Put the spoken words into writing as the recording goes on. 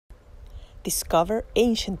Discover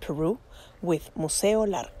Ancient Peru with Museo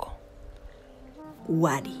Larco.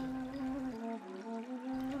 Wari.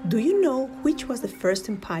 Do you know which was the first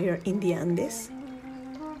empire in the Andes?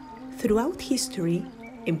 Throughout history,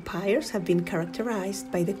 empires have been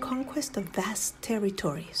characterized by the conquest of vast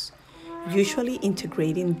territories, usually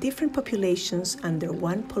integrating different populations under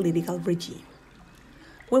one political regime.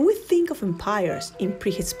 When we think of empires in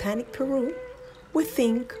pre-Hispanic Peru, we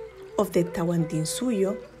think of the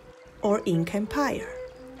Tahuantinsuyo or Inca Empire.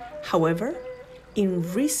 However, in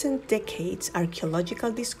recent decades,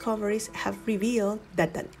 archaeological discoveries have revealed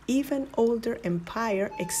that an even older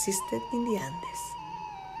empire existed in the Andes.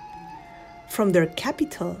 From their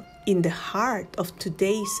capital in the heart of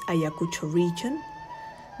today's Ayacucho region,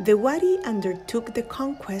 the Wari undertook the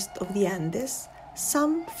conquest of the Andes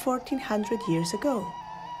some 1400 years ago.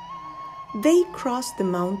 They crossed the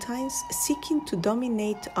mountains seeking to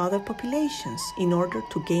dominate other populations in order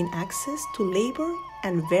to gain access to labor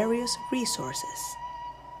and various resources.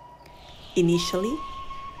 Initially,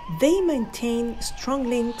 they maintained strong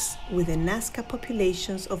links with the Nazca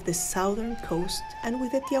populations of the southern coast and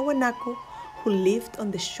with the Tiahuanaco who lived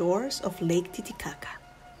on the shores of Lake Titicaca.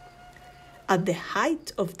 At the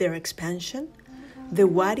height of their expansion, the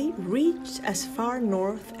Wari reached as far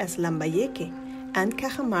north as Lambayeque and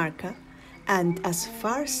Cajamarca and as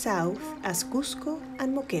far south as Cusco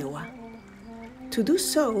and Moquegua. To do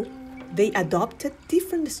so, they adopted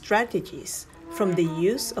different strategies, from the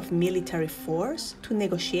use of military force to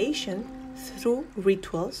negotiation through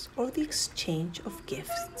rituals or the exchange of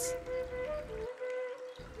gifts.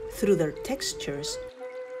 Through their textures,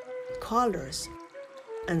 colors,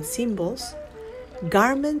 and symbols,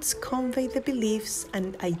 garments convey the beliefs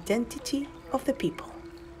and identity of the people.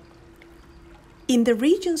 In the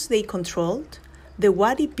regions they controlled, the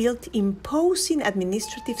Wari built imposing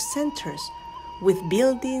administrative centers with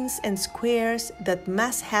buildings and squares that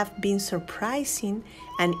must have been surprising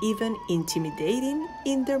and even intimidating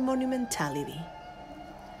in their monumentality.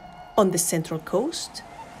 On the central coast,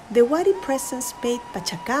 the Wari presence made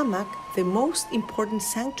Pachacamac the most important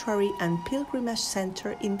sanctuary and pilgrimage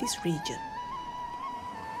center in this region.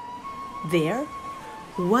 There,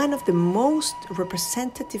 one of the most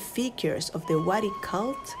representative figures of the Wari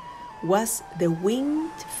cult was the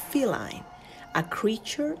winged feline, a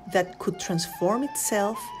creature that could transform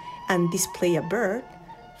itself and display a bird,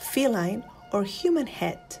 feline, or human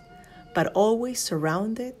head, but always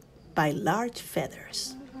surrounded by large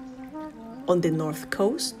feathers. On the north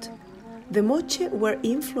coast, the Moche were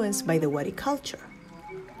influenced by the Wari culture.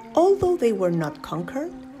 Although they were not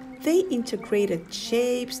conquered, they integrated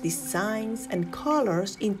shapes, designs, and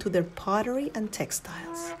colors into their pottery and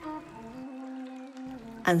textiles.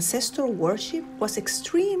 Ancestor worship was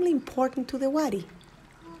extremely important to the Wari.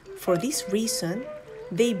 For this reason,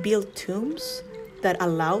 they built tombs that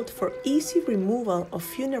allowed for easy removal of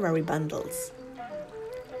funerary bundles.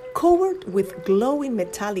 Covered with glowing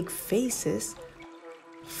metallic faces,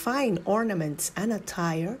 fine ornaments, and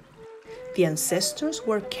attire, the ancestors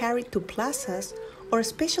were carried to plazas or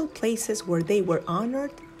special places where they were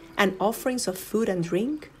honored and offerings of food and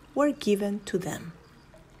drink were given to them.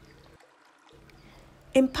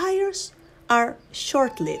 Empires are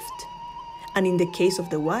short-lived, and in the case of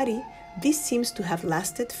the Wari, this seems to have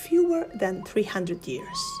lasted fewer than 300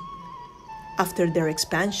 years. After their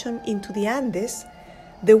expansion into the Andes,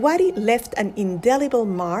 the Wari left an indelible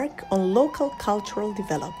mark on local cultural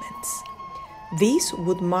developments. This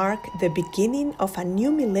would mark the beginning of a new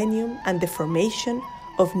millennium and the formation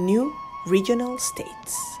of new regional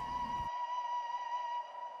states.